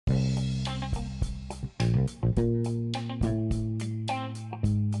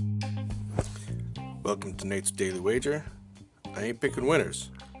Welcome to Nate's Daily Wager. I ain't picking winners,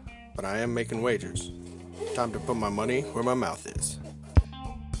 but I am making wagers. Time to put my money where my mouth is.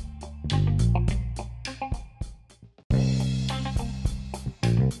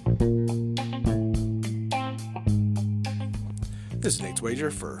 This is Nate's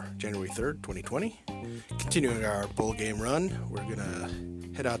Wager for January 3rd, 2020. Continuing our bowl game run, we're going to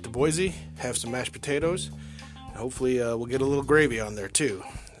head out to Boise, have some mashed potatoes, and hopefully we'll get a little gravy on there too.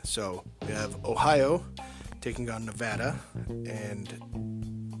 So we have Ohio taking on Nevada,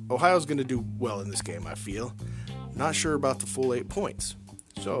 and Ohio's going to do well in this game, I feel. Not sure about the full 8 points.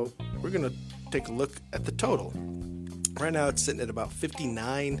 So we're going to take a look at the total. Right now it's sitting at about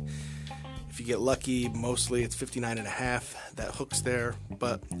 59. If you get lucky, mostly it's 59.5. That hook's there,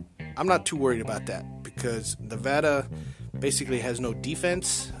 but I'm not too worried about that because Nevada basically has no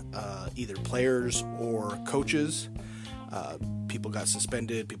defense, either players or coaches. People got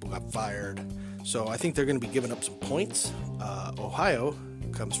suspended, people got fired. So I think they're going to be giving up some points. Ohio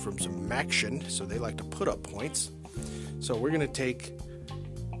comes from some action, so they like to put up points. So we're going to take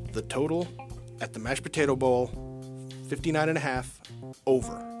the total at the mashed potato bowl, 59.5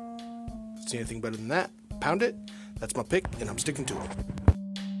 over. See anything better than that? Pound it. That's my pick, and I'm sticking to it.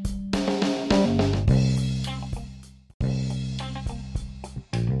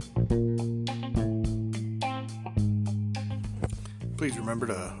 Please remember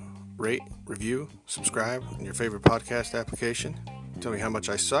to rate, review, subscribe in your favorite podcast application. Tell me how much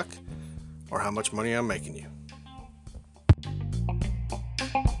I suck or how much money I'm making you.